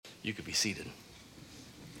You could be seated.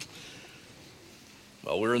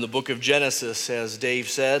 Well, we're in the book of Genesis, as Dave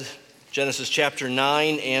said. Genesis chapter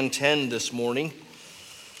 9 and 10 this morning.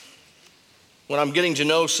 When I'm getting to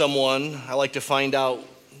know someone, I like to find out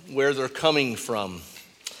where they're coming from.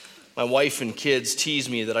 My wife and kids tease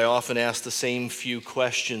me that I often ask the same few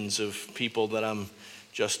questions of people that I'm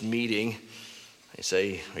just meeting. They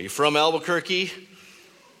say, "Are you from Albuquerque?"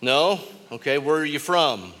 "No?" "Okay, where are you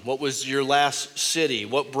from? What was your last city?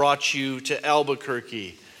 What brought you to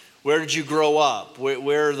Albuquerque? Where did you grow up?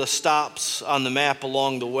 Where are the stops on the map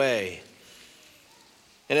along the way?"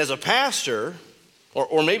 And as a pastor,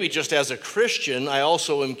 or maybe just as a Christian, I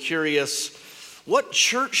also am curious, what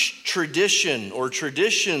church tradition or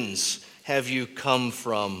traditions have you come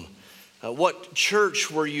from? What church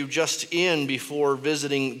were you just in before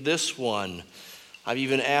visiting this one? I've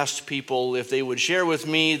even asked people if they would share with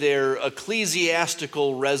me their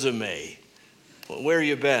ecclesiastical resume. Where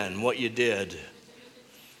you been, what you did.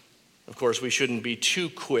 Of course, we shouldn't be too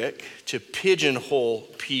quick to pigeonhole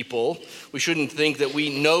people. We shouldn't think that we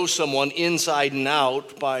know someone inside and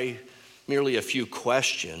out by merely a few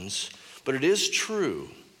questions. But it is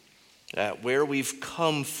true that where we've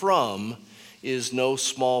come from is no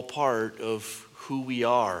small part of who we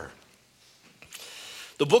are.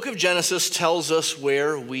 The book of Genesis tells us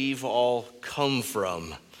where we've all come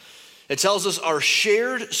from. It tells us our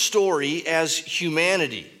shared story as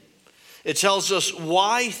humanity. It tells us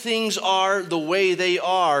why things are the way they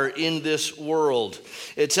are in this world.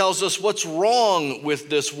 It tells us what's wrong with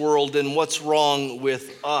this world and what's wrong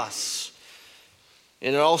with us.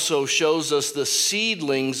 And it also shows us the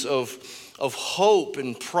seedlings of hope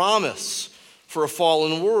and promise for a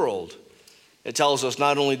fallen world. It tells us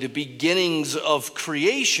not only the beginnings of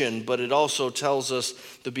creation, but it also tells us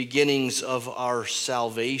the beginnings of our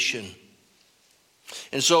salvation.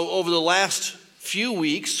 And so over the last few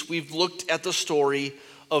weeks, we've looked at the story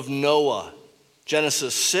of Noah,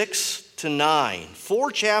 Genesis 6 to 9,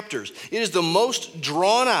 4 chapters. It is the most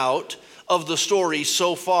drawn out of the stories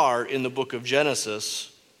so far in the book of Genesis,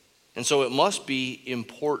 and so it must be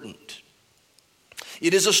important.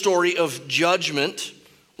 It is a story of judgment,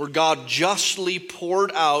 where God justly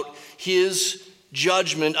poured out his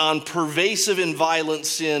judgment on pervasive and violent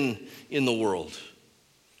sin in the world.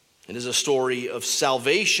 It is a story of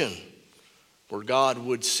salvation, where God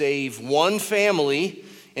would save one family,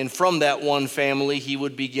 and from that one family, he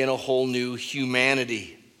would begin a whole new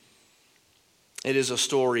humanity. It is a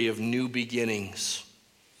story of new beginnings.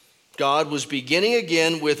 God was beginning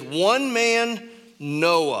again with one man,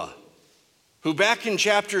 Noah, who back in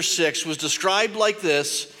chapter 6 was described like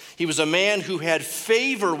this. He was a man who had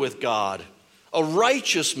favor with God, a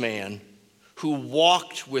righteous man who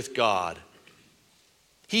walked with God.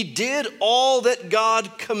 He did all that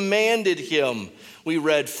God commanded him. We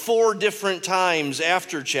read 4 different times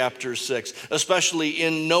after chapter 6, especially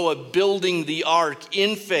in Noah building the ark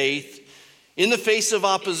in faith, in the face of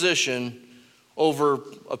opposition, over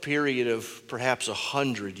a period of perhaps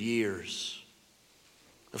 100 years.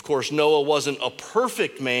 Of course, Noah wasn't a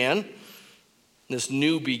perfect man. This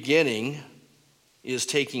new beginning is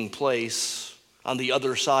taking place on the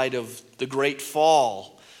other side of the great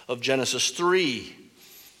fall of Genesis 3.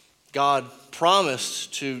 God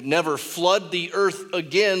promised to never flood the earth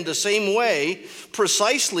again the same way,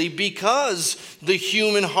 precisely because the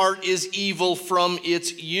human heart is evil from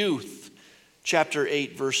its youth. Chapter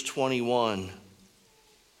 8, verse 21.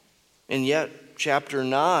 And yet, chapter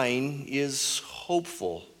 9 is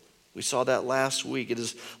hopeful. We saw that last week. It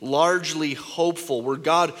is largely hopeful, where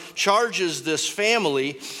God charges this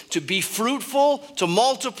family to be fruitful, to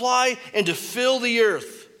multiply, and to fill the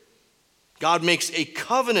earth. God makes a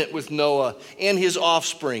covenant with Noah and his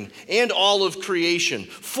offspring and all of creation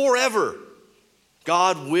forever.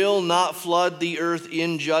 God will not flood the earth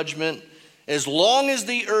in judgment as long as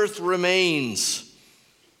the earth remains.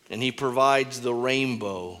 And he provides the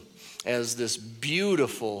rainbow as this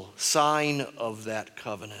beautiful sign of that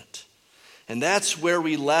covenant. And that's where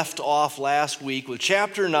we left off last week with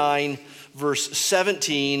chapter 9, verse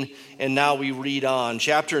 17, and now we read on.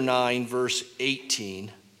 Chapter 9, verse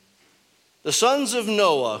 18. The sons of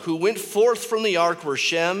Noah who went forth from the ark were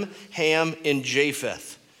Shem, Ham, and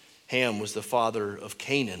Japheth. Ham was the father of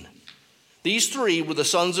Canaan. These 3 were the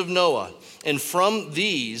sons of Noah, and from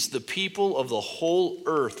these the people of the whole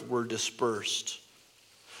earth were dispersed.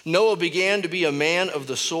 Noah began to be a man of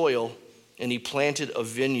the soil, and he planted a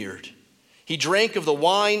vineyard. He drank of the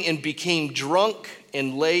wine and became drunk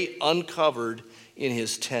and lay uncovered in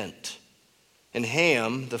his tent. And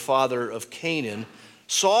Ham, the father of Canaan,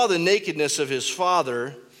 saw the nakedness of his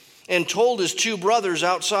father and told his 2 brothers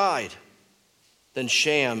outside. Then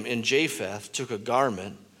Shem and Japheth took a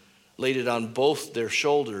garment, laid it on both their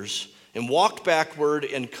shoulders, and walked backward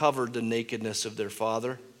and covered the nakedness of their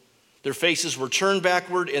father. Their faces were turned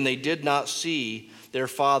backward, and they did not see their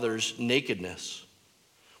father's nakedness.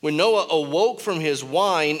 When Noah awoke from his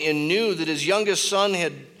wine and knew that his youngest son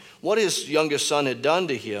had done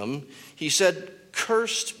to him, he said,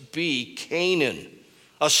 "Cursed be Canaan.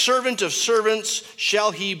 A servant of servants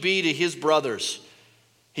shall he be to his brothers."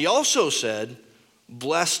 He also said,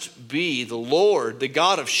 "Blessed be the Lord, the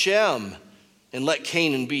God of Shem, and let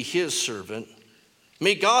Canaan be his servant.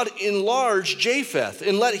 May God enlarge Japheth,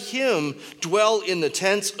 and let him dwell in the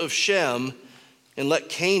tents of Shem, and let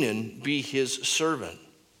Canaan be his servant."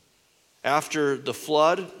 After the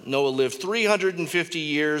flood, Noah lived 350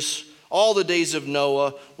 years. All the days of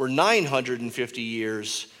Noah were 950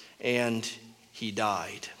 years, and he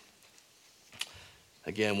died.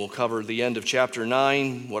 Again, we'll cover the end of chapter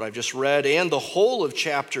 9, what I've just read, and the whole of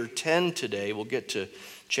chapter 10 today. We'll get to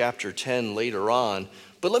chapter 10 later on.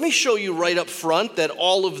 But let me show you right up front that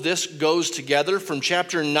all of this goes together from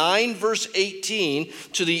chapter 9, verse 18,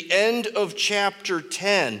 to the end of chapter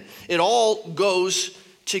 10. It all goes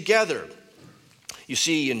together. You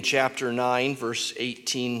see in chapter 9, verse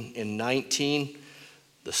 18 and 19,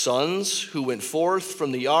 the sons who went forth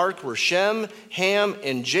from the ark were Shem, Ham,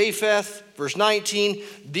 and Japheth. Verse 19,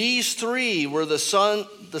 these three were the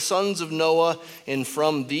sons of Noah, and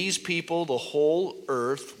from these people the whole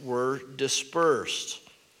earth were dispersed.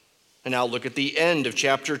 And now look at the end of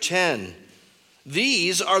chapter 10.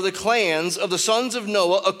 These are the clans of the sons of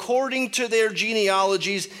Noah according to their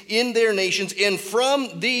genealogies in their nations, and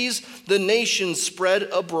from these the nations spread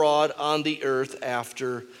abroad on the earth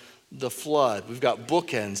after the flood. We've got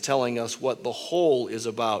bookends telling us what the whole is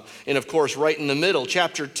about. And of course, right in the middle,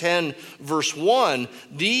 chapter 10, verse 1,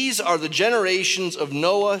 these are the generations of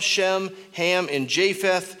Noah, Shem, Ham, and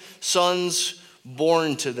Japheth, sons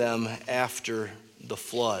born to them after the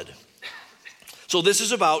flood. So this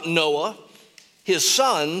is about Noah, his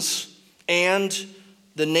sons, and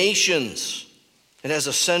the nations. It has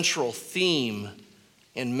a central theme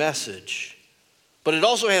and message. But it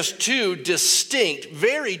also has two distinct,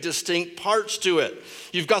 very distinct parts to it.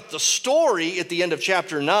 You've got the story at the end of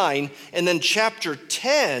chapter 9, and then chapter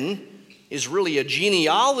 10 is really a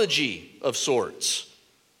genealogy of sorts.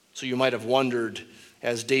 So you might have wondered,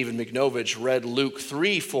 as David McNovich read Luke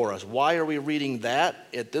 3 for us, why are we reading that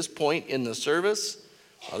at this point in the service?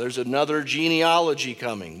 Well, there's another genealogy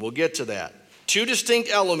coming. We'll get to that. Two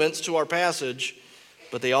distinct elements to our passage,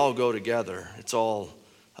 but they all go together. It's all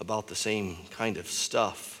about the same kind of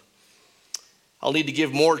stuff. I'll need to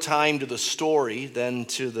give more time to the story than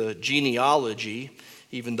to the genealogy,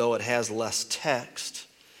 even though it has less text.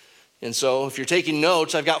 And so if you're taking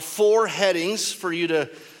notes, I've got 4 headings for you to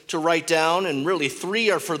write down, and really 3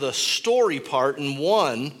 are for the story part, and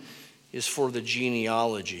 1 is for the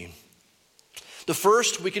genealogy. The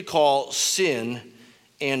first we could call sin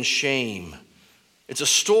and shame. It's a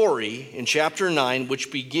story in chapter 9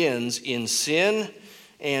 which begins in sin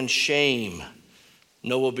and shame.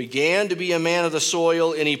 Noah began to be a man of the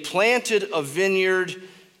soil, and he planted a vineyard.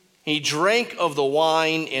 He drank of the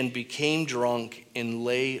wine and became drunk and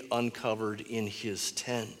lay uncovered in his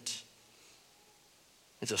tent.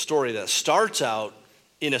 It's a story that starts out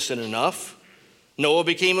innocent enough. Noah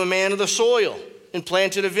became a man of the soil and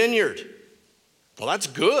planted a vineyard. Well, that's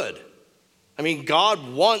good. I mean,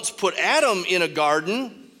 God once put Adam in a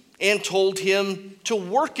garden and told him to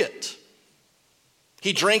work it.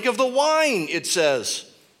 He drank of the wine, it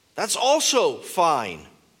says. That's also fine.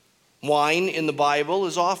 Wine in the Bible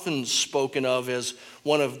is often spoken of as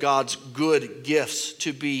one of God's good gifts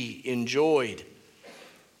to be enjoyed.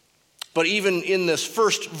 But even in this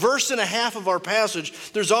first verse and a half of our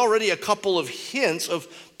passage, there's already a couple of hints of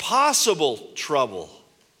possible trouble.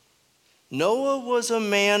 Noah was a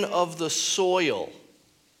man of the soil.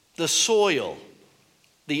 The soil.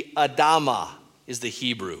 The Adamah is the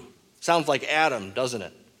Hebrew. Sounds like Adam, doesn't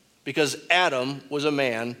it? Because Adam was a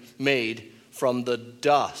man made from the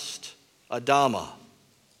dust. Adamah.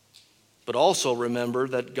 But also remember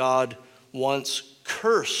that God once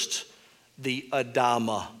cursed the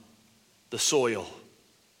Adamah, the soil.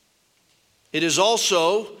 It is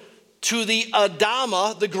also to the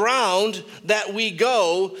Adamah, the ground, that we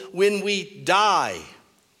go when we die.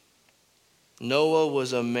 Noah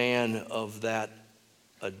was a man of that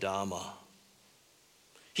Adamah.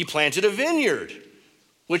 He planted a vineyard,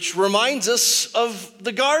 which reminds us of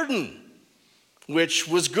the garden, which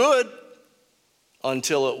was good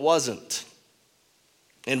until it wasn't.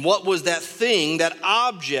 And what was that thing, that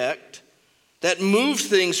object that moved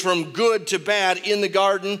things from good to bad in the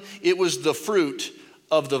garden. It was the fruit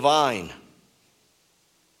of the vine.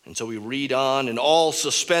 And so we read on, and all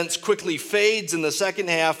suspense quickly fades in the second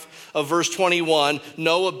half of verse 21.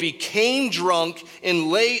 Noah became drunk and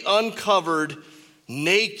lay uncovered,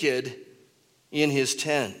 naked in his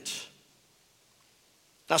tent.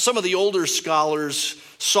 Now, some of the older scholars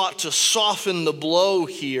sought to soften the blow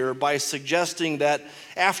here by suggesting that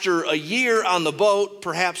after a year on the boat,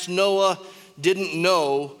 perhaps Noah didn't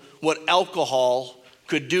know what alcohol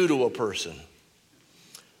could do to a person.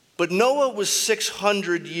 But Noah was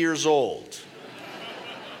 600 years old.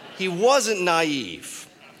 He wasn't naive.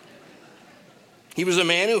 He was a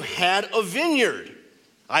man who had a vineyard.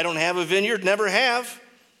 I don't have a vineyard, never have.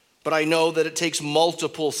 But I know that it takes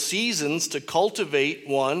multiple seasons to cultivate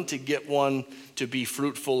one, to get one to be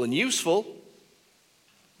fruitful and useful.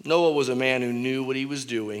 Noah was a man who knew what he was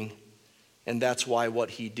doing, and that's why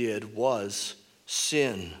what he did was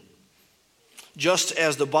sin. Just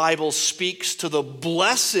as the Bible speaks to the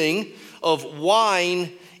blessing of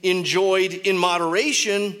wine enjoyed in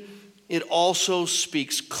moderation, it also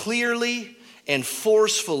speaks clearly and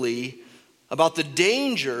forcefully about the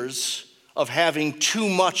dangers of having too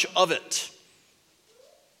much of it.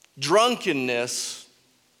 Drunkenness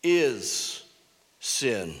is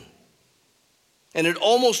sin. And it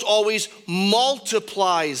almost always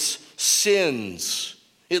multiplies sins.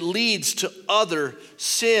 It leads to other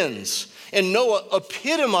sins. And Noah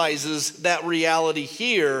epitomizes that reality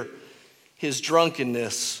here. His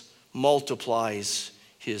drunkenness multiplies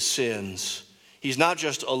his sins. He's not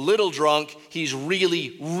just a little drunk, he's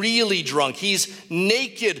really, really drunk. He's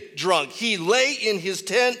naked drunk. He lay in his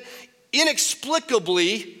tent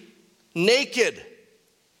inexplicably naked.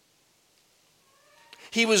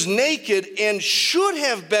 He was naked and should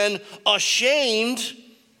have been ashamed,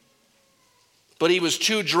 but he was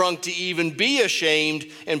too drunk to even be ashamed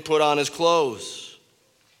and put on his clothes.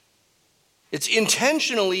 It's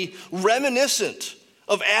intentionally reminiscent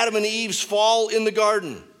of Adam and Eve's fall in the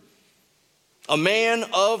garden. A man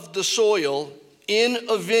of the soil in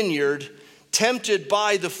a vineyard, tempted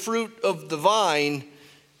by the fruit of the vine,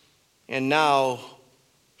 and now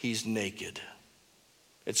he's naked.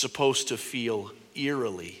 It's supposed to feel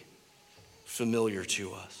eerily familiar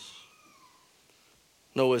to us.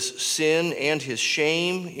 Noah's sin and his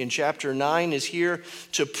shame in chapter 9 is here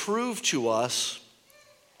to prove to us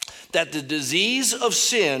that the disease of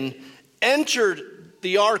sin entered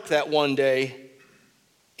the ark that one day,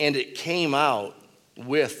 and it came out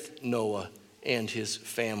with Noah and his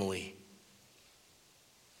family.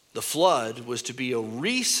 The flood was to be a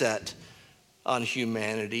reset on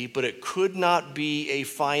humanity, but it could not be a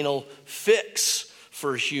final fix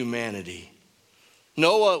for humanity.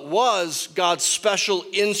 Noah was God's special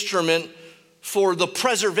instrument for the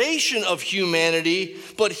preservation of humanity,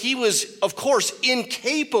 but he was, of course,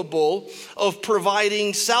 incapable of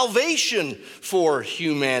providing salvation for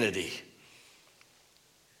humanity.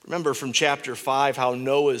 Remember from chapter 5 how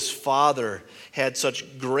Noah's father had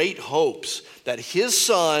such great hopes that his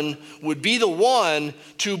son would be the one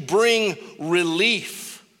to bring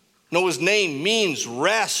relief. Noah's name means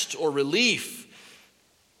rest or relief.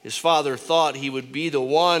 His father thought he would be the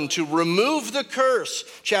one to remove the curse,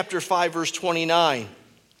 chapter 5, verse 29,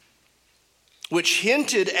 which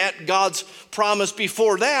hinted at God's promise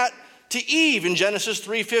before that to Eve in Genesis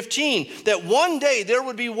 3:15, that one day there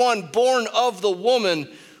would be one born of the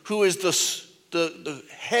woman who is the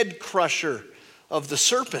head crusher of the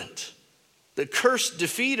serpent, the cursed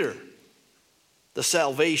defeater, the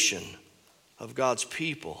salvation of God's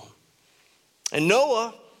people. And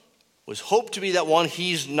Noah was hoped to be that one.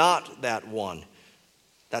 He's not that one.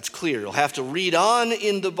 That's clear. You'll have to read on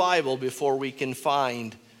in the Bible before we can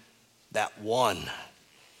find that one.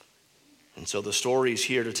 And so the story is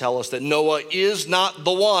here to tell us that Noah is not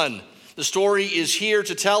the one. The story is here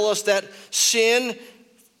to tell us that sin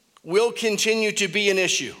will continue to be an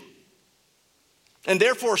issue. And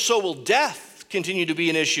therefore, so will death continue to be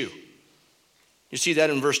an issue. You see that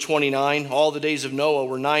in verse 29. All the days of Noah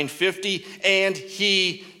were 950, and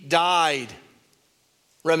he died.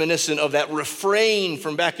 Reminiscent of that refrain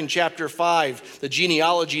from back in chapter 5. The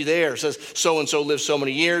genealogy there says, so-and-so lived so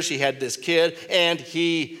many years, he had this kid, and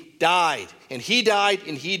he died. And he died,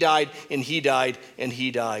 and he died, and he died, and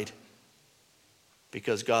he died.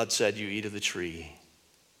 Because God said, you eat of the tree,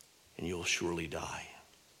 and you will surely die.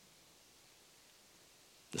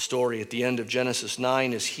 The story at the end of Genesis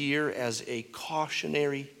 9 is here as a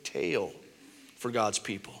cautionary tale for God's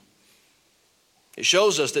people. It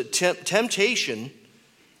shows us that temptation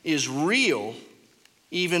is real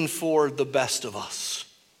even for the best of us.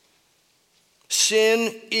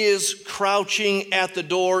 Sin is crouching at the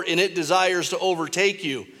door and it desires to overtake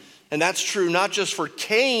you. And that's true not just for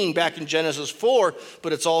Cain back in Genesis 4,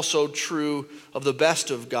 but it's also true of the best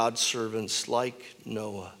of God's servants like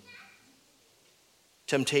Noah.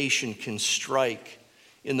 Temptation can strike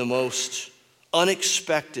in the most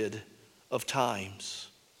unexpected of times.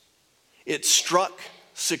 It struck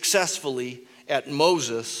successfully at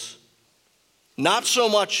Moses, not so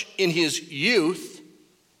much in his youth,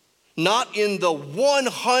 not in the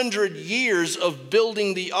 100 years of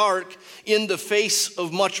building the ark in the face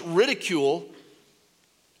of much ridicule,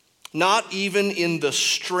 not even in the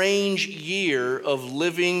strange year of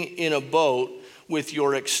living in a boat with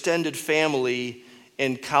your extended family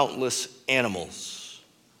and countless animals.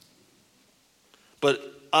 But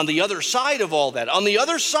on the other side of all that, on the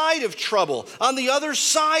other side of trouble, on the other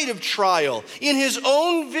side of trial, in his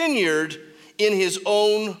own vineyard, in his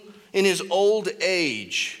old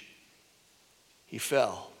age, he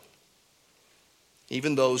fell.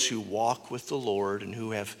 Even those who walk with the Lord and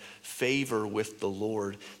who have favor with the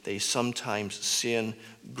Lord, they sometimes sin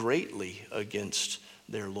greatly against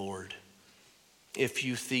their Lord. If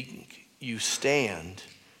you think you stand,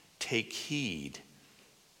 take heed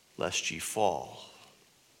lest ye fall.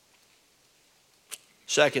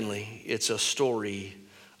 Secondly, it's a story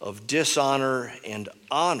of dishonor and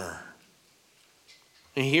honor.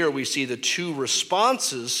 And here we see the two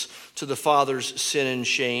responses to the father's sin and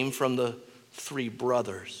shame from the three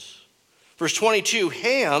brothers. Verse 22,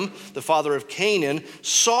 Ham, the father of Canaan,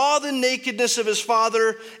 saw the nakedness of his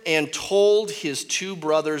father and told his two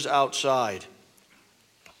brothers outside.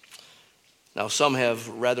 Now, some have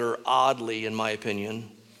rather oddly, in my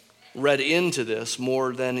opinion, read into this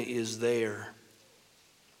more than is there.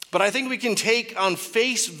 But I think we can take on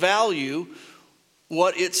face value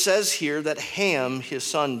what it says here that Ham, his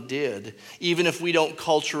son, did, even if we don't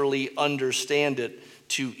culturally understand it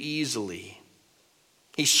too easily.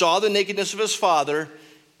 He saw the nakedness of his father,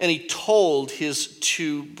 and he told his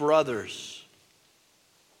two brothers.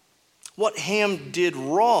 What Ham did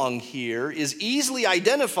wrong here is easily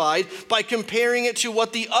identified by comparing it to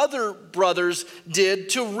what the other brothers did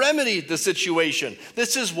to remedy the situation.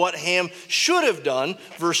 This is what Ham should have done,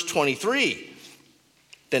 verse 23.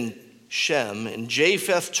 Then Shem and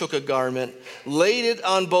Japheth took a garment, laid it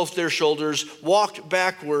on both their shoulders, walked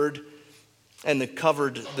backward, and they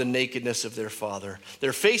covered the nakedness of their father.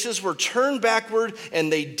 Their faces were turned backward,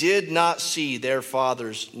 and they did not see their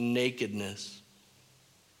father's nakedness.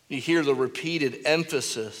 You hear the repeated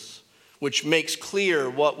emphasis, which makes clear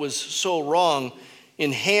what was so wrong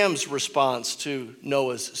in Ham's response to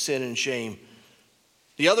Noah's sin and shame.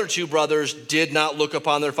 The other two brothers did not look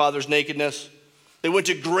upon their father's nakedness. They went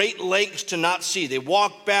to great lengths to not see. They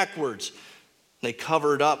walked backwards. They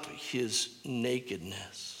covered up his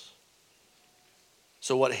nakedness.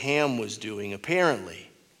 So what Ham was doing, apparently,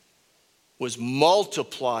 was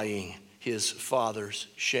multiplying his father's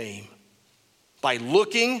shame by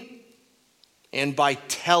looking and by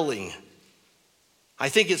telling. I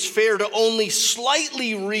think it's fair to only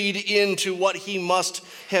slightly read into what he must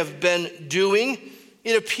have been doing.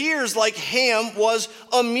 It appears like Ham was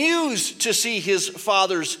amused to see his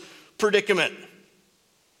father's predicament.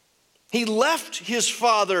 He left his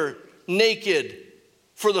father naked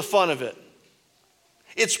for the fun of it.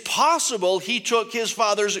 It's possible he took his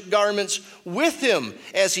father's garments with him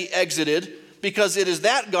as he exited, because it is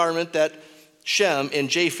that garment that Shem and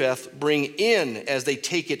Japheth bring in as they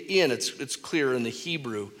take it in. It's clearer in the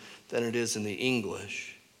Hebrew than it is in the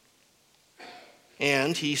English.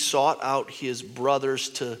 And he sought out his brothers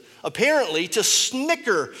to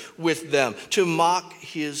snicker with them, to mock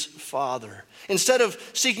his father. Instead of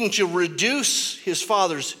seeking to reduce his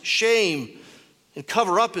father's shame and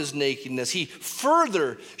cover up his nakedness, he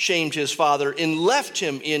further shamed his father and left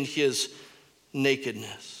him in his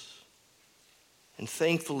nakedness. And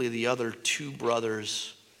thankfully, the other two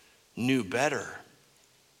brothers knew better.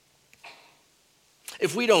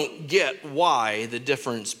 If we don't get why the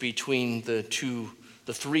difference between the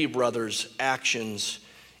three brothers' actions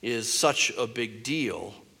is such a big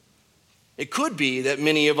deal, it could be that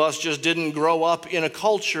many of us just didn't grow up in a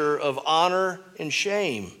culture of honor and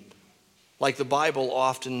shame, like the Bible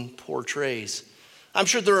often portrays. I'm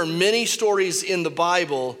sure there are many stories in the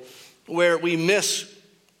Bible where we miss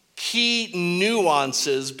key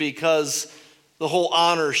nuances because the whole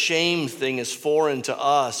honor-shame thing is foreign to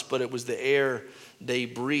us, but it was the air they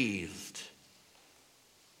breathed.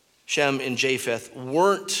 Shem and Japheth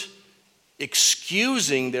weren't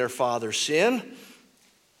excusing their father's sin.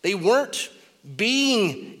 They weren't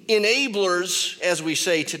being enablers, as we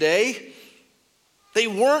say today. They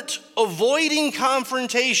weren't avoiding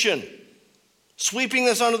confrontation. sweeping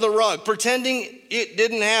this under the rug, pretending it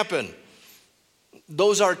didn't happen.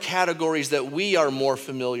 Those are categories that we are more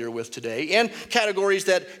familiar with today, and categories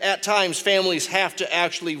that at times families have to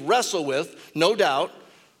actually wrestle with, no doubt,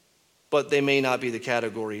 but they may not be the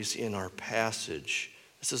categories in our passage.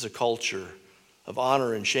 This is a culture of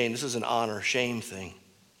honor and shame. This is an honor-shame thing.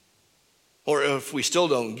 Or if we still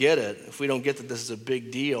don't get it, if we don't get that this is a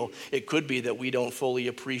big deal, it could be that we don't fully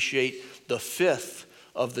appreciate the fifth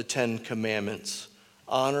of the 10 commandments.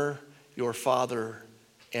 Honor your father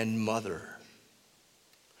and mother,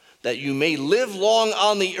 that you may live long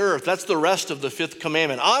on the earth. That's the rest of the fifth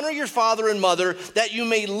commandment. Honor your father and mother, that you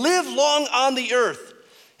may live long on the earth.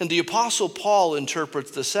 And the Apostle Paul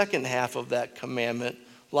interprets the second half of that commandment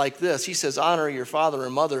like this. He says, honor your father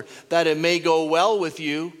and mother, that it may go well with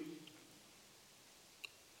you.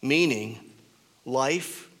 Meaning,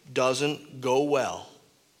 life doesn't go well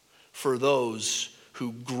for those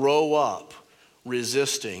who grow up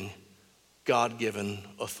resisting God-given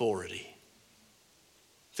authority.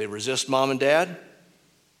 If they resist mom and dad,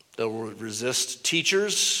 they'll resist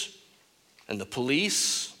teachers and the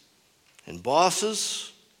police and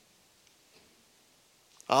bosses.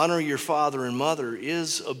 Honor your father and mother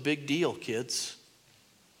is a big deal, kids.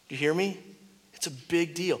 You hear me? It's a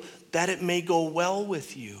big deal. That it may go well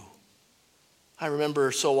with you. I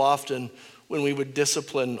remember so often when we would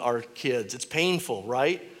discipline our kids. It's painful,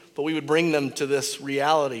 right? But we would bring them to this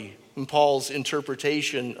reality in Paul's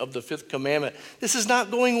interpretation of the fifth commandment. This is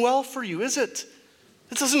not going well for you, is it?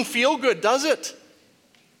 It doesn't feel good, does it?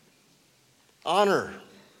 Honor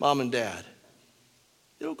mom and dad.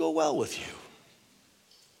 It'll go well with you.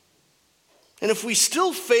 And if we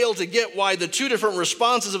still fail to get why the two different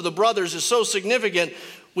responses of the brothers is so significant,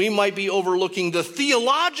 we might be overlooking the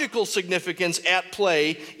theological significance at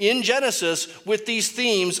play in Genesis with these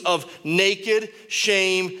themes of naked,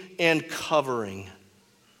 shame, and covering.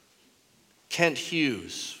 Kent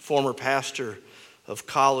Hughes, former pastor of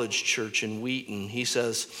College Church in Wheaton, he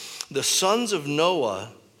says, the sons of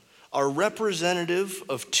Noah are representative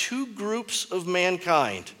of two groups of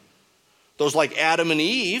mankind. Those like Adam and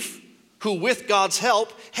Eve, who with God's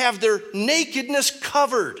help have their nakedness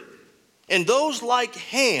covered. And those like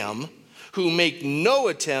Ham, who make no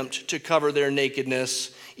attempt to cover their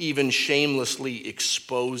nakedness, even shamelessly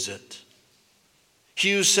expose it.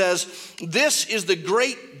 Hughes says, this is the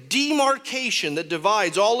great demarcation that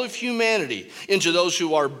divides all of humanity into those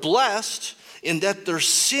who are blessed in that their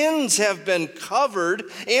sins have been covered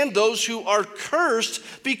and those who are cursed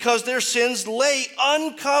because their sins lay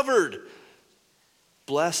uncovered.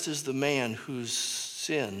 Blessed is the man whose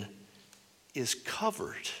sin is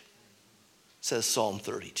covered, says Psalm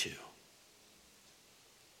 32.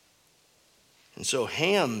 And so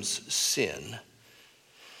Ham's sin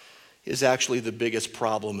is actually the biggest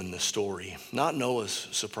problem in the story, not Noah's,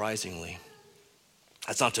 surprisingly.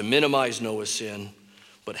 That's not to minimize Noah's sin,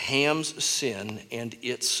 but Ham's sin and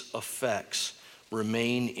its effects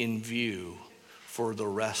remain in view for the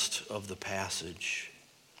rest of the passage.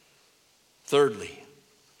 Thirdly,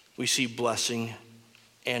 we see blessing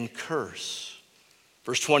and curse.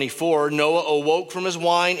 Verse 24, Noah awoke from his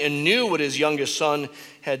wine and knew what his youngest son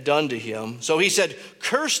had done to him. So he said,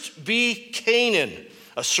 cursed be Canaan.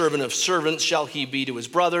 A servant of servants shall he be to his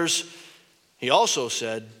brothers. He also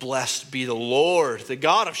said, blessed be the Lord, the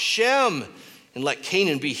God of Shem, and let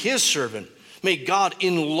Canaan be his servant. May God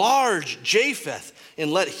enlarge Japheth,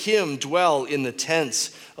 and let him dwell in the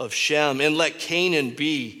tents of Shem, and let Canaan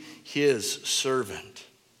be his servant.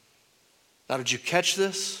 Now, did you catch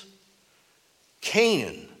this?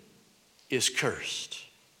 Canaan is cursed.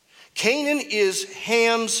 Canaan is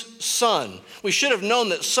Ham's son. We should have known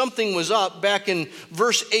that something was up back in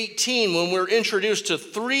verse 18 when we're introduced to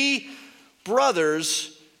three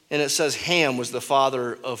brothers, and it says Ham was the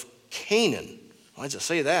father of Canaan. Why does it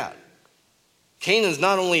say that? Canaan's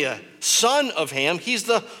not only a son of Ham, he's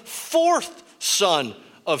the fourth son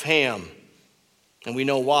of Ham. And we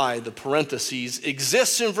know why. The parentheses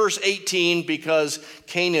exists in verse 18 because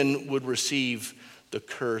Canaan would receive the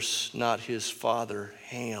curse, not his father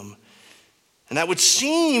Ham. And that would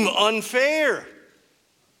seem unfair.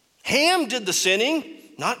 Ham did the sinning,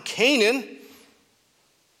 not Canaan.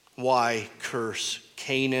 Why curse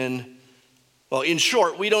Canaan? Well, in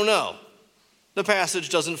short, we don't know. The passage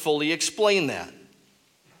doesn't fully explain that.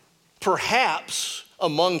 Perhaps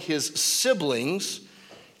among his siblings,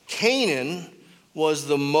 Canaan was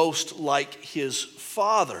the most like his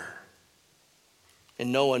father,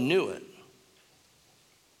 and Noah knew it.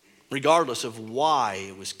 Regardless of why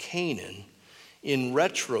it was Canaan, in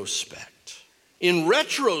retrospect, In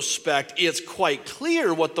retrospect, it's quite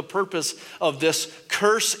clear what the purpose of this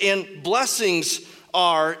curse and blessings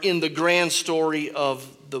are in the grand story of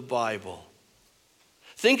the Bible.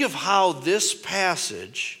 Think of how this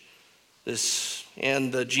passage,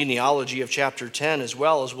 and the genealogy of chapter 10 as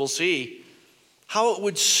well, as we'll see, how it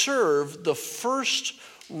would serve the first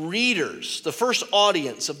readers, the first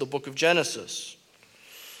audience of the book of Genesis.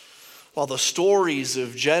 While the stories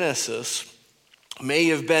of Genesis may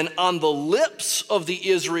have been on the lips of the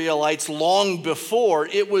Israelites long before,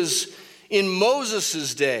 it was in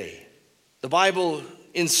Moses' day. The Bible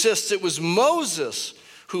insists it was Moses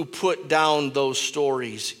who put down those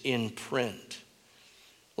stories in print.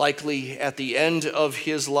 Likely at the end of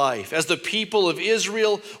his life, as the people of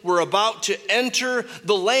Israel were about to enter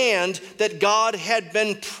the land that God had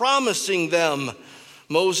been promising them,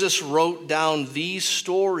 Moses wrote down these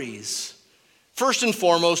stories, first and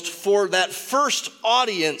foremost, for that first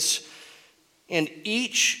audience. And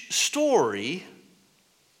each story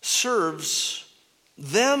serves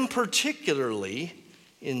them particularly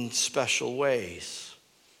in special ways.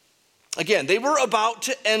 Again, they were about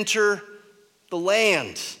to enter the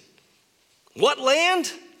land. What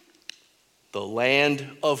land? The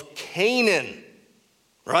land of Canaan,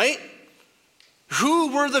 right?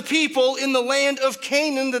 Who were the people in the land of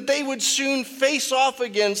Canaan that they would soon face off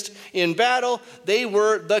against in battle? They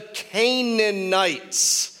were the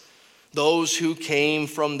Canaanites, those who came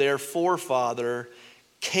from their forefather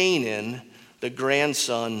Canaan, the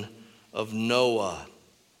grandson of Noah.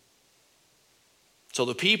 So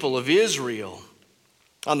the people of Israel,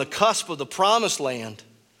 on the cusp of the promised land,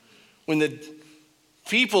 when the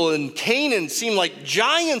people in Canaan seemed like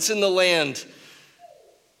giants in the land,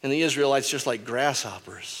 and the Israelites just like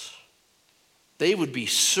grasshoppers, they would be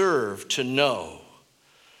served to know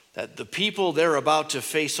that the people they're about to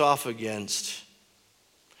face off against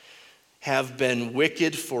have been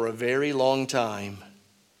wicked for a very long time,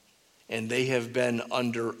 and they have been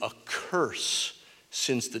under a curse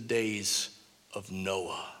since the days of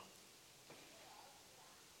Noah.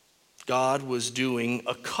 God was doing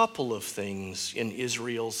a couple of things in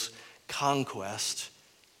Israel's conquest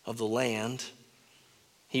of the land.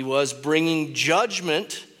 He was bringing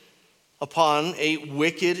judgment upon a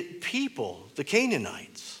wicked people, the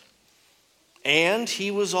Canaanites. And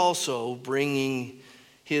he was also bringing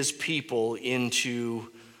his people into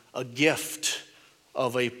a gift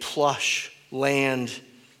of a plush land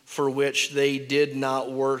for which they did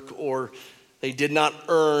not work or they did not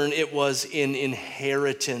earn. It was an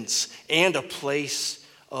inheritance and a place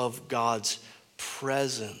of God's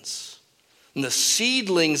presence. And the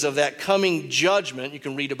seedlings of that coming judgment, you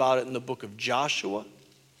can read about it in the book of Joshua.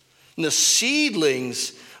 And the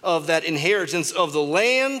seedlings of that inheritance of the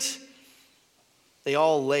land, they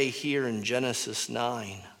all lay here in Genesis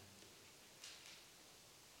 9.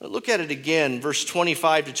 Look at it again, verse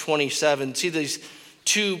 25 to 27. See these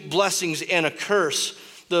two blessings and a curse.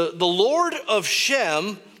 The Lord of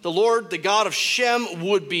Shem, the God of Shem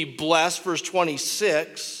would be blessed, verse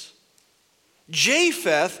 26.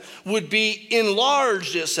 Japheth would be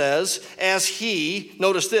enlarged, it says, as he,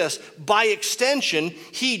 notice this, by extension,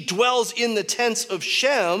 he dwells in the tents of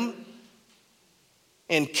Shem.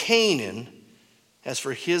 And Canaan, as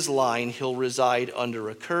for his line, he'll reside under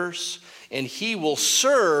a curse, and he will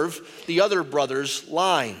serve the other brothers'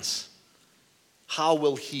 lines. How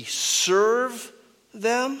will he serve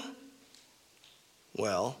them?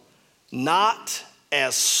 Well, not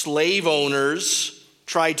as slave owners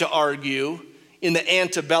tried to argue in the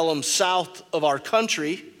antebellum south of our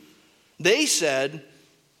country. They said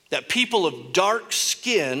that people of dark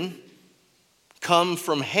skin come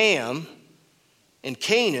from Ham and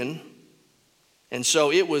Canaan, and so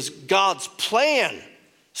it was God's plan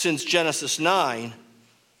since Genesis 9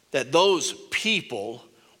 that those people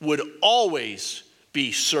would always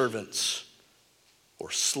be servants or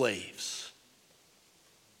slaves.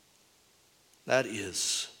 That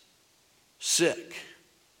is sick.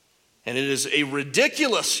 And it is a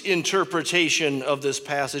ridiculous interpretation of this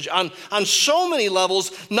passage on so many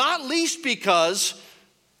levels, not least because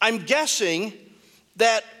I'm guessing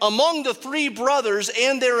that among the three brothers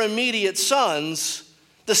and their immediate sons,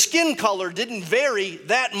 the skin color didn't vary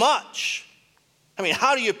that much. I mean,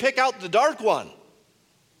 how do you pick out the dark one?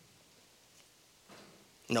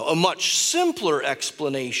 No, a much simpler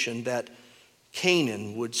explanation that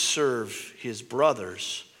Canaan would serve his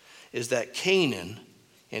brothers is that Canaan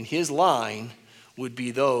and his line would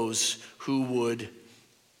be those who would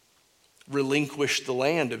relinquish the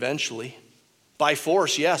land eventually. By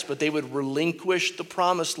force, yes, but they would relinquish the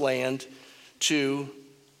promised land to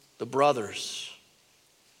the brothers.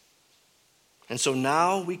 And so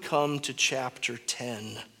now we come to chapter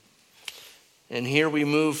 10. And here we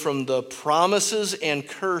move from the promises and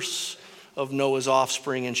curse of Noah's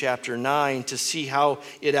offspring in chapter 9 to see how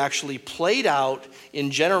it actually played out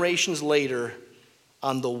in generations later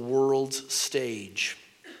on the world's stage.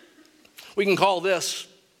 We can call this,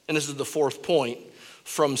 and this is the fourth point,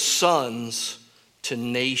 from sons to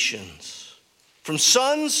nations. From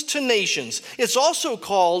sons to nations. It's also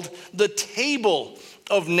called the table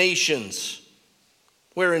of nations,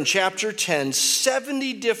 where in chapter 10,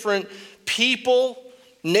 70 different people,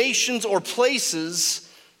 nations, or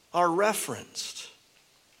places are referenced.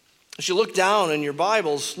 As you look down in your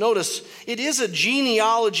Bibles, notice it is a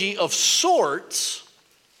genealogy of sorts,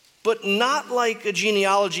 but not like a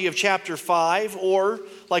genealogy of chapter 5 or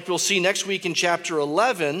like we'll see next week in chapter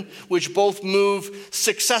 11, which both move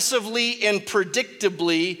successively and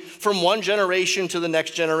predictably from one generation to the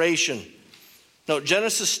next generation. No,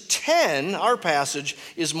 Genesis 10, our passage,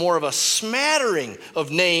 is more of a smattering of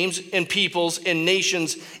names and peoples and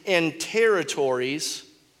nations and territories.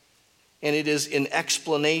 And it is an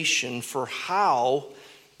explanation for how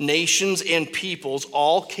nations and peoples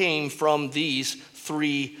all came from these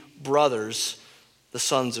three brothers, the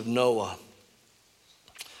sons of Noah.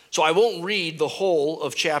 So I won't read the whole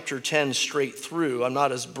of chapter 10 straight through. I'm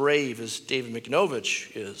not as brave as David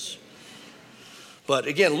McNovich is. But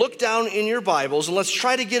again, look down in your Bibles and let's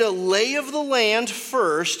try to get a lay of the land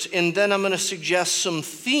first, and then I'm going to suggest some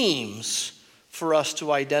themes for us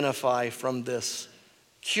to identify from this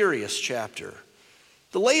curious chapter.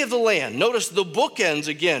 The lay of the land. Notice the bookends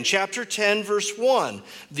again. Chapter 10, verse 1.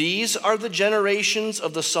 These are the generations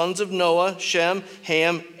of the sons of Noah, Shem,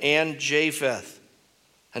 Ham, and Japheth.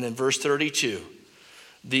 And then verse 32.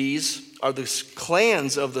 These are the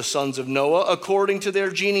clans of the sons of Noah according to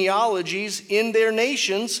their genealogies in their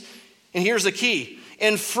nations. And here's the key.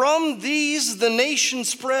 And from these the nations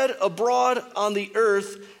spread abroad on the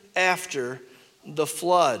earth after the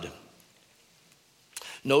flood.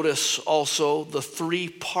 Notice also the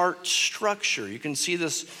three-part structure. You can see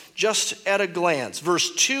this just at a glance.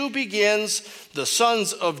 Verse 2 begins, the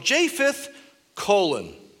sons of Japheth,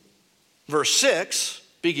 colon. Verse 6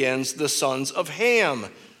 begins, the sons of Ham,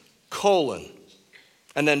 colon.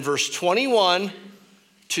 And then verse 21,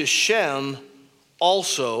 to Shem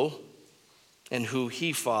also, and who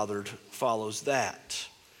he fathered follows that.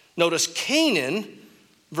 Notice Canaan,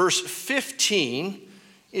 verse 15,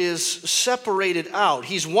 is separated out.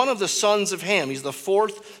 He's one of the sons of Ham. He's the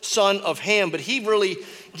fourth son of Ham, but he really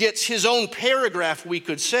gets his own paragraph, we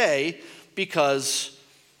could say, because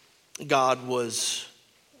God was,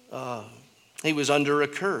 he was under a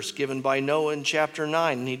curse given by Noah in chapter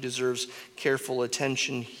 9, and he deserves careful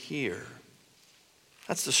attention here.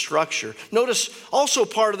 That's the structure. Notice also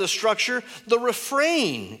part of the structure, the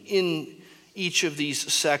refrain in each of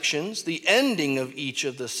these sections, the ending of each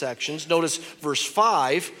of the sections. Notice verse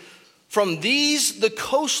 5, from these the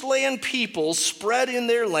coastland peoples spread in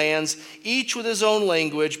their lands, each with his own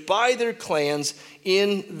language, by their clans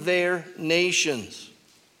in their nations.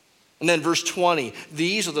 And then verse 20,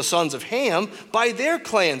 these are the sons of Ham by their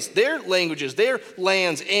clans, their languages, their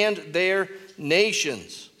lands, and their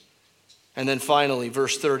nations. And then finally,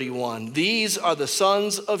 verse 31, these are the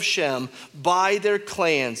sons of Shem by their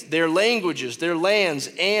clans, their languages, their lands,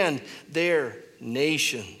 and their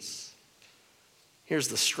nations. Here's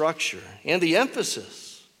the structure and the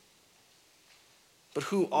emphasis. But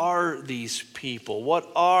who are these people? What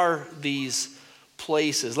are these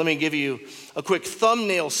places? Let me give you a quick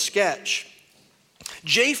thumbnail sketch.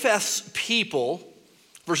 Japheth's people,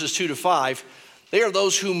 verses 2 to 5, they are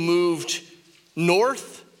those who moved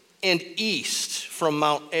north and east from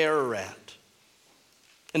Mount Ararat.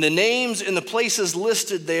 And the names and the places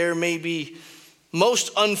listed there may be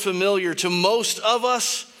most unfamiliar to most of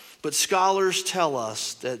us, but scholars tell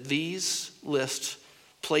us that these list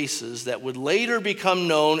places that would later become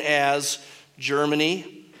known as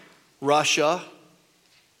Germany, Russia,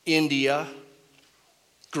 India,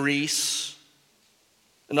 Greece,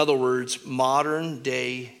 in other words, modern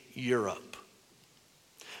day Europe.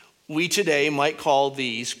 We today might call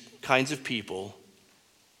these kinds of people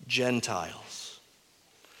Gentiles.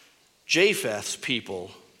 Japheth's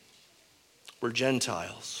people were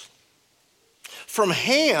Gentiles. From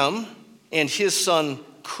Ham and his son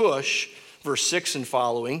Cush, verse 6 and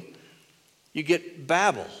following, you get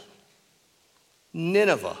Babel,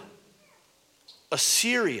 Nineveh,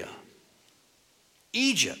 Assyria,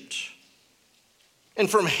 Egypt. And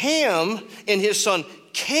from Ham and his son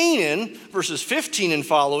Canaan, verses 15 and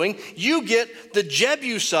following, you get the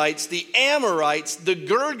Jebusites, the Amorites, the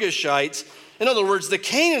Girgashites. In other words, the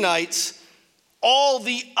Canaanites, all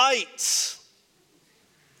the ites.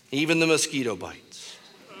 even the mosquito bites.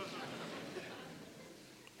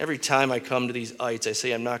 Every time I come to these ites, I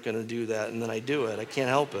say I'm not going to do that, and then I do it. I can't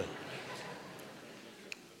help it.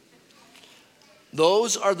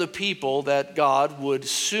 Those are the people that God would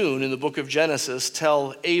soon, in the book of Genesis,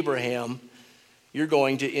 tell Abraham, you're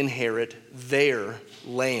going to inherit their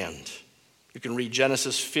land. You can read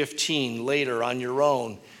Genesis 15 later on your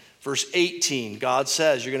own. Verse 18, God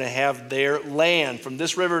says you're going to have their land, from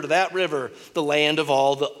this river to that river, the land of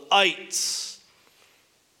all the ites.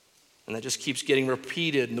 And that just keeps getting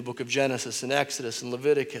repeated in the book of Genesis and Exodus and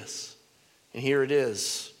Leviticus. And here it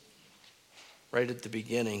is, right at the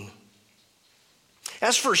beginning.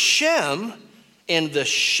 As for Shem and the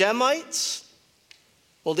Shemites,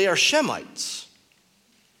 well, they are Shemites.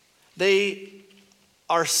 They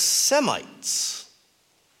are Semites.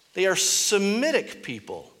 They are Semitic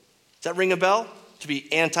people. Does that ring a bell? To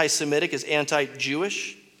be anti-Semitic is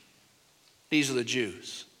anti-Jewish? These are the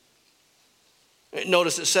Jews.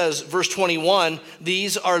 Notice it says, verse 21,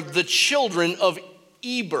 these are the children of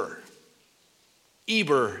Eber.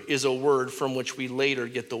 Eber is a word from which we later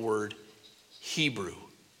get the word Hebrew.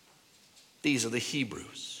 These are the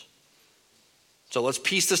Hebrews. So let's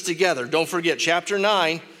piece this together. Don't forget, chapter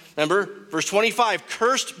 9, remember, verse 25,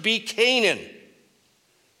 cursed be Canaan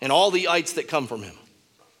and all the ites that come from him.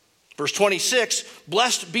 Verse 26,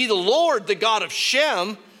 blessed be the Lord, the God of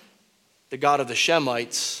Shem, the God of the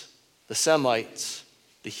Shemites, the Semites,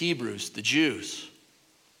 the Hebrews, the Jews.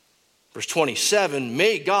 Verse 27,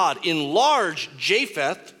 may God enlarge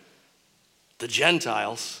Japheth, the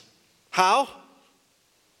Gentiles. How?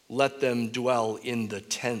 Let them dwell in the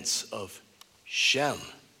tents of Shem.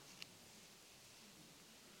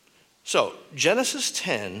 So, Genesis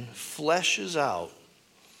 10 fleshes out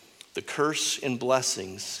the curse and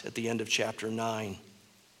blessings at the end of chapter 9.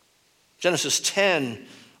 Genesis 10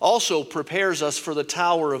 also prepares us for the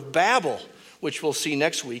Tower of Babel, which we'll see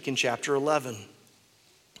next week in chapter 11.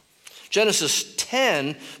 Genesis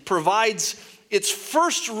 10 provides its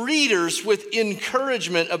first readers with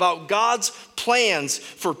encouragement about God's plans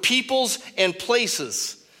for peoples and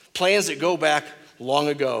places, plans that go back long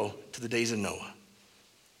ago to the days of Noah.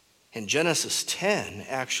 And Genesis 10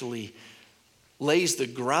 actually lays the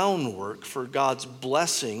groundwork for God's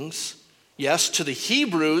blessings, yes, to the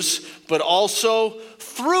Hebrews, but also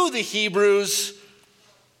through the Hebrews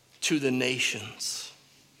to the nations.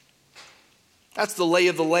 That's the lay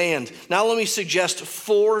of the land. Now let me suggest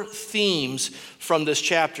 4 themes from this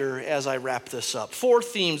chapter as I wrap this up. 4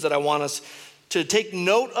 themes that I want us to take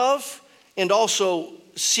note of and also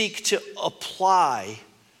seek to apply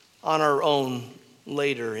on our own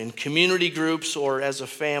later in community groups or as a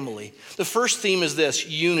family. The first theme is this: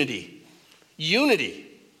 unity. Unity,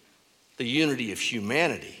 the unity of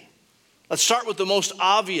humanity. Let's start with the most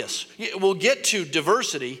obvious. We'll get to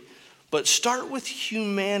diversity, but start with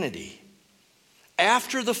humanity.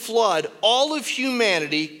 After the flood, all of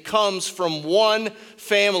humanity comes from one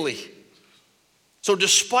family. So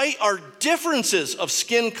despite our differences of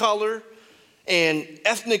skin color and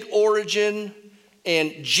ethnic origin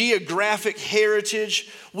and geographic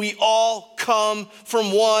heritage, we all come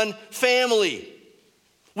from one family.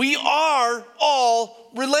 We are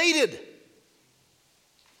all related.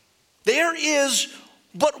 There is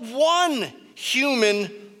but one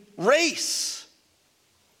human race.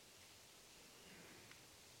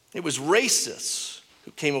 It was racists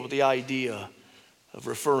who came up with the idea of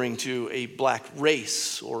referring to a black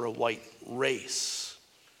race or a white race.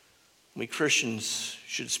 We Christians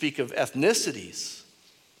should speak of ethnicities,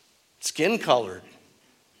 skin colored,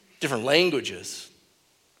 different languages,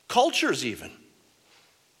 cultures even.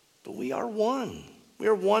 But we are one. We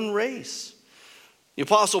are one race. The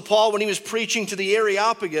Apostle Paul, when he was preaching to the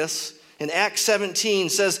Areopagus in Acts 17,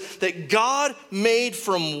 says that God made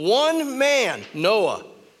from one man, Noah,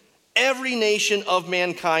 every nation of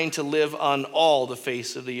mankind to live on all the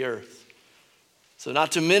face of the earth. So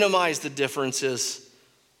not to minimize the differences,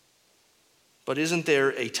 but isn't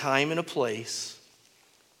there a time and a place,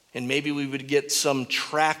 and maybe we would get some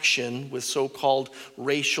traction with so-called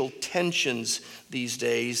racial tensions these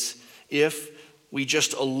days if we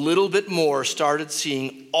just a little bit more started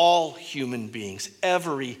seeing all human beings,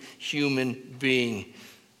 every human being,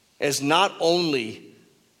 as not only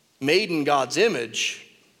made in God's image,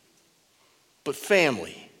 but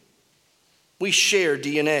family. We share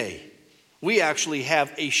DNA. We actually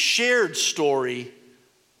have a shared story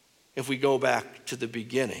if we go back to the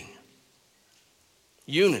beginning.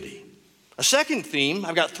 Unity. A second theme,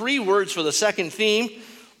 I've got 3 words for the second theme: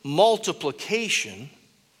 multiplication,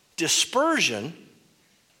 dispersion,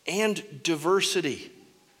 and diversity.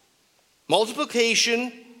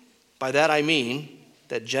 Multiplication, by that I mean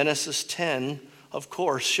that Genesis 10, of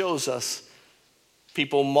course, shows us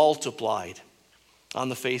people multiplied on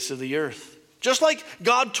the face of the earth. Just like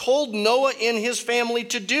God told Noah and his family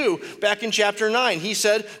to do back in chapter 9. He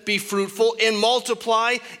said, be fruitful and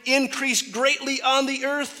multiply, increase greatly on the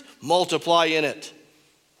earth, multiply in it.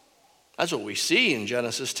 That's what we see in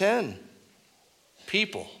Genesis 10.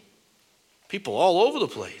 People all over the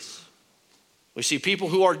place. We see people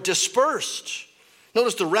who are dispersed.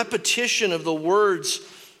 Notice the repetition of the words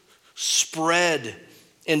spread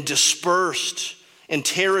and dispersed and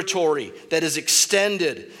territory that is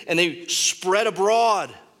extended, and they spread abroad.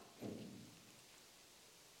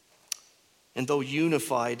 And though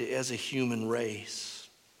unified as a human race,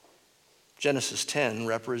 Genesis 10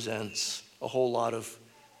 represents a whole lot of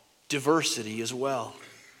diversity as well.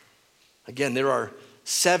 Again, there are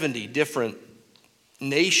 70 different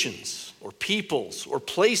nations or peoples or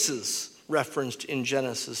places referenced in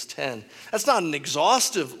Genesis 10. That's not an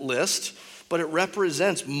exhaustive list, but it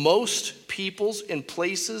represents most peoples and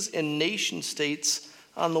places and nation states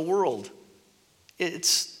on the world.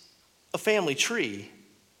 It's a family tree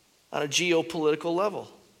on a geopolitical level.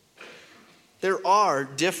 There are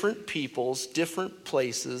different peoples, different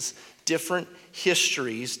places, different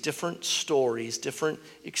histories, different stories, different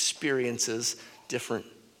experiences, different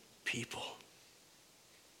people.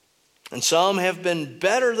 And some have been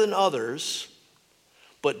better than others,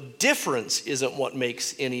 but difference isn't what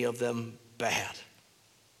makes any of them bad.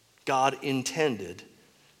 God intended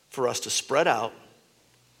for us to spread out,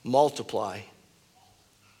 multiply,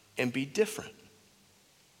 and be different.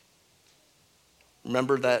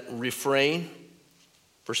 Remember that refrain?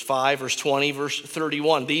 Verse 5, verse 20, verse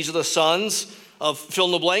 31. These are the sons of fill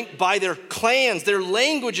in the blank by their clans, their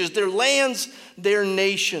languages, their lands, their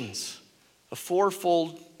nations. A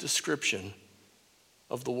fourfold description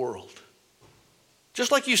of the world.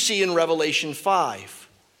 Just like you see in Revelation 5.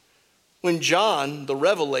 When John, the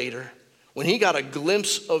Revelator, when he got a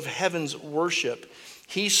glimpse of heaven's worship,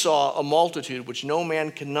 he saw a multitude which no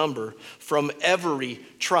man can number from every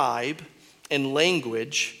tribe and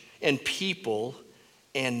language and people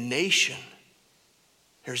and nation.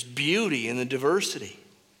 There's beauty in the diversity.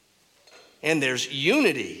 And there's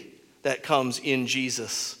unity that comes in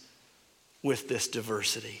Jesus with this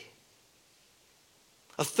diversity.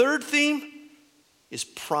 A third theme is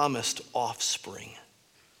promised offspring.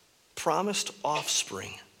 Promised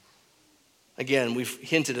offspring. Again, we've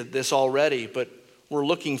hinted at this already, but we're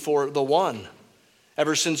looking for the one.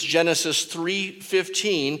 Ever since Genesis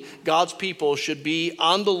 3:15, God's people should be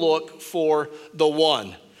on the look for the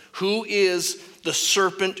one, who is the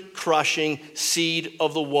serpent-crushing seed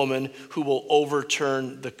of the woman who will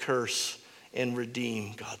overturn the curse and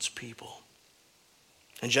redeem God's people.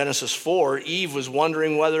 In Genesis 4, Eve was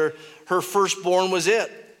wondering whether her firstborn was it.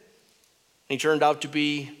 He turned out to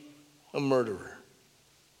be a murderer.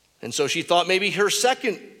 And so she thought maybe her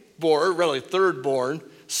second-born, or really third-born,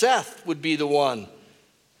 Seth would be the one.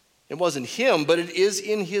 It wasn't him, but it is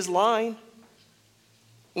in his line.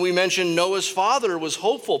 We mentioned Noah's father was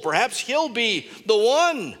hopeful. Perhaps he'll be the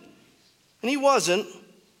one. And he wasn't.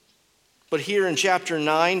 But here in chapter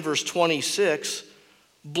 9, verse 26,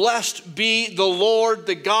 blessed be the Lord,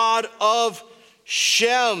 the God of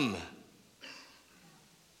Shem.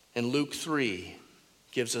 And Luke 3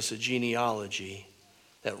 gives us a genealogy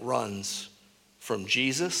that runs from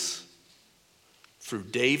Jesus through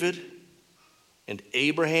David and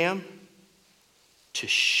Abraham to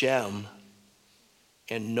Shem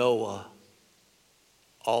and Noah,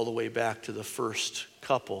 all the way back to the first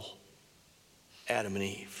couple, Adam and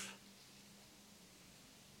Eve.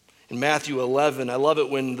 In Matthew 11, I love it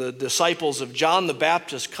when the disciples of John the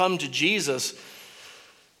Baptist come to Jesus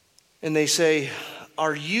and they say,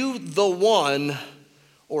 "Are you the one,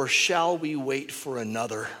 or shall we wait for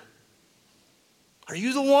another?" Are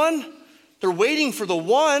you the one? They're waiting for the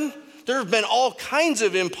one. There have been all kinds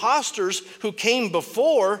of imposters who came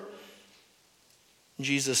before.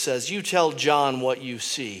 Jesus says, you tell John what you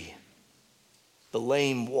see. The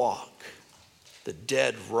lame walk, the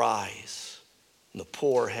dead rise, and the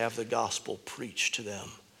poor have the gospel preached to them.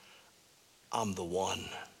 I'm the one.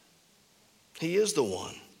 He is the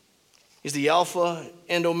one. He's the Alpha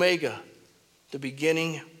and Omega, the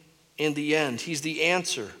beginning and the end. He's the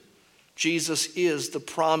answer. Jesus is the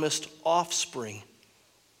promised offspring.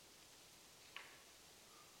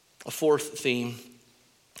 A fourth theme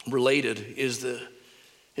related is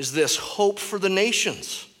this hope for the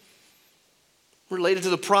nations. Related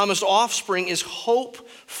to the promised offspring is hope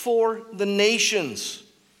for the nations.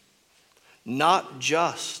 Not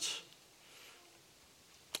just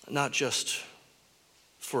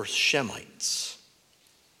for Shemites,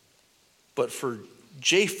 but for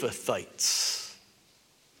Japhethites,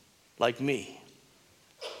 like me.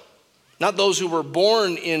 Not those who were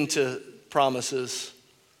born into promises,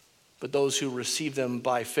 but those who receive them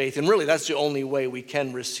by faith. And really, that's the only way we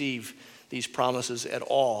can receive these promises at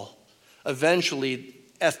all. Eventually,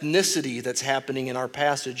 ethnicity that's happening in our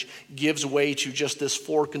passage gives way to just this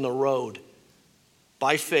fork in the road.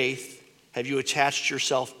 By faith, have you attached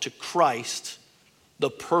yourself to Christ, the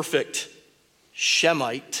perfect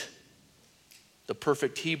Shemite, the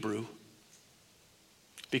perfect Hebrew?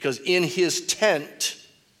 Because in his tent,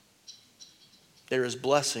 there is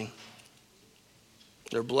blessing.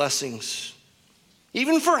 There are blessings,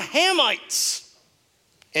 even for Hamites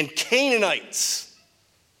and Canaanites.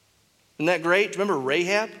 Isn't that great? Remember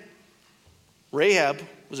Rahab? Rahab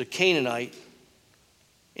was a Canaanite,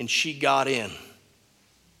 and she got in.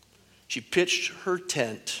 She pitched her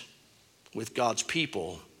tent with God's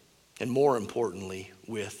people, and more importantly,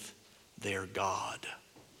 with their God.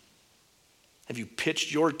 Have you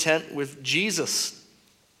pitched your tent with Jesus?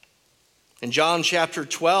 In John chapter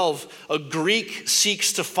 12, a Greek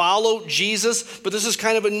seeks to follow Jesus, but this is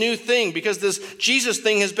kind of a new thing because this Jesus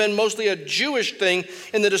thing has been mostly a Jewish thing,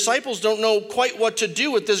 and the disciples don't know quite what to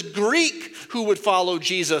do with this Greek who would follow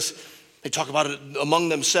Jesus. They talk about it among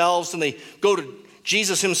themselves, and they go to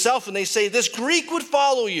Jesus himself, and they say, this Greek would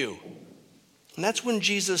follow you. And that's when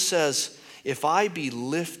Jesus says, if I be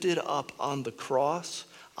lifted up on the cross,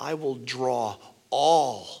 I will draw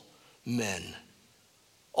all men,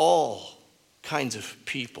 all kinds of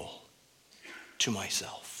people to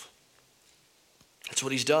myself. That's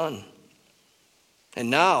what he's done.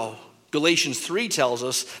 And now, Galatians 3 tells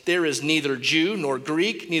us there is neither Jew nor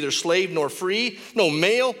Greek, neither slave nor free, no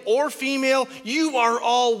male or female. You are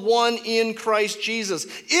all one in Christ Jesus.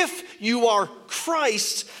 If you are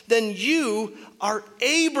Christ, then you are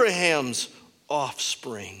Abraham's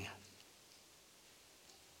offspring.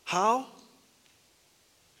 How?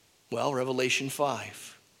 Well, Revelation 5.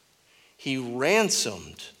 He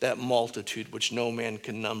ransomed that multitude which no man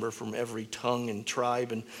can number from every tongue and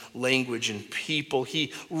tribe and language and people.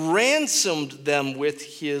 He ransomed them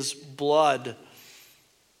with his blood.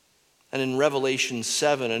 And in Revelation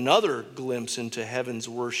 7, another glimpse into heaven's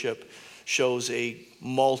worship shows a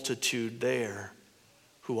multitude there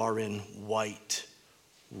who are in white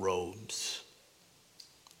robes,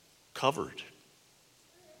 covered.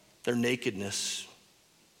 Their nakedness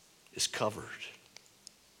is covered.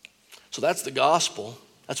 So that's the gospel.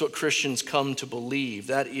 That's what Christians come to believe.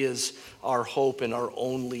 That is our hope and our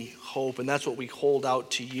only hope. And that's what we hold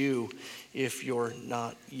out to you if you're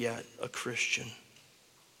not yet a Christian.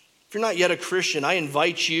 If you're not yet a Christian, I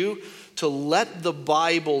invite you to let the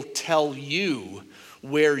Bible tell you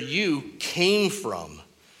where you came from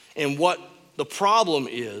and what the problem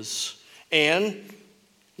is and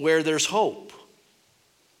where there's hope.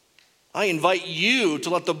 I invite you to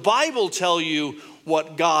let the Bible tell you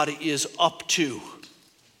what God is up to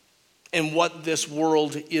and what this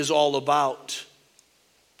world is all about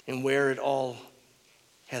and where it all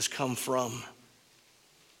has come from.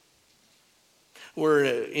 We're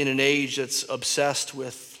in an age that's obsessed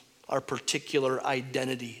with our particular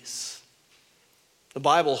identities. The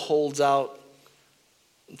Bible holds out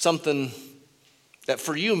something that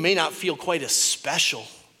for you may not feel quite as special.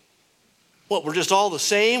 What, we're just all the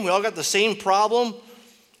same? We all got the same problem?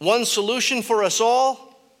 One solution for us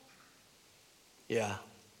all? Yeah.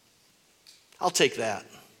 I'll take that.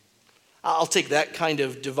 I'll take that kind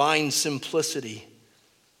of divine simplicity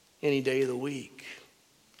any day of the week.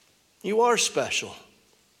 You are special.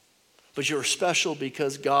 But you're special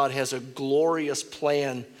because God has a glorious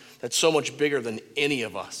plan that's so much bigger than any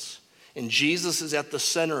of us. And Jesus is at the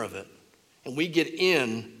center of it. And we get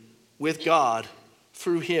in with God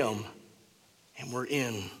through him. And we're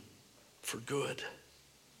in for good.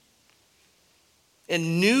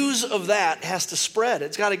 And news of that has to spread.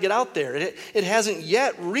 It's got to get out there. It hasn't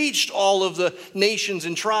yet reached all of the nations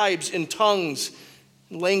and tribes and tongues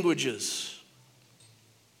and languages.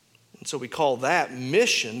 And so we call that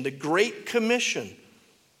mission the Great Commission.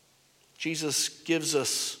 Jesus gives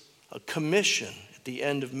us a commission at the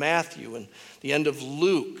end of Matthew and the end of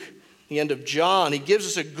Luke, the end of John. He gives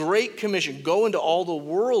us a great commission. Go into all the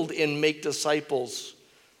world and make disciples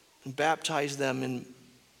and baptize them in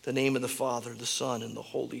the name of the Father, the Son, and the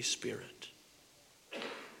Holy Spirit.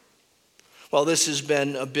 Well, this has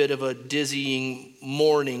been a bit of a dizzying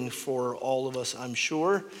morning for all of us, I'm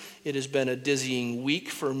sure. It has been a dizzying week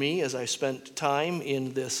for me as I spent time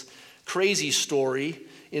in this crazy story,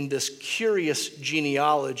 in this curious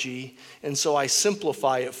genealogy. And so I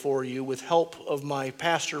simplify it for you with help of my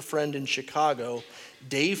pastor friend in Chicago,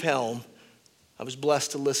 Dave Helm, I was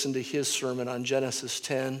blessed to listen to his sermon on Genesis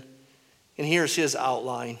 10. And here's his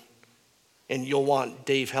outline. And you'll want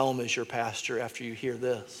Dave Helm as your pastor after you hear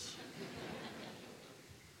this.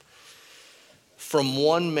 From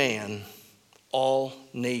one man, all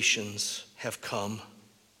nations have come.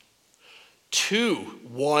 To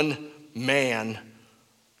one man,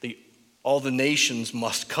 all the nations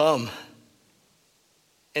must come.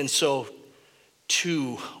 And so,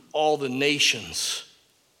 to all the nations,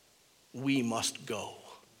 we must go.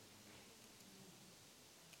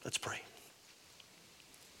 Let's pray.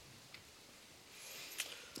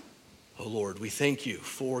 Oh Lord, we thank you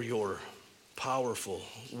for your powerful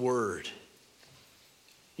word.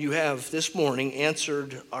 You have this morning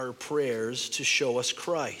answered our prayers to show us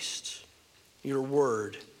Christ. Your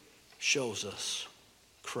word shows us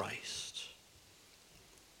Christ.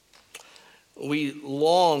 We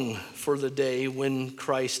long for the day when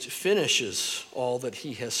Christ finishes all that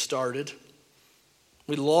he has started.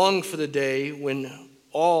 We long for the day when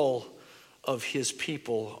all of his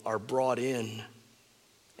people are brought in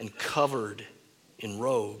and covered in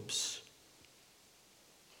robes.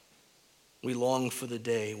 We long for the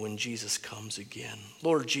day when Jesus comes again.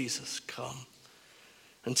 Lord Jesus, come.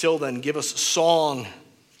 Until then, give us a song,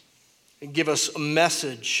 give us a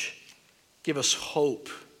message, give us hope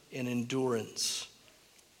and endurance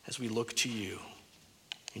as we look to you.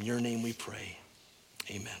 In your name we pray.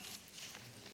 Amen.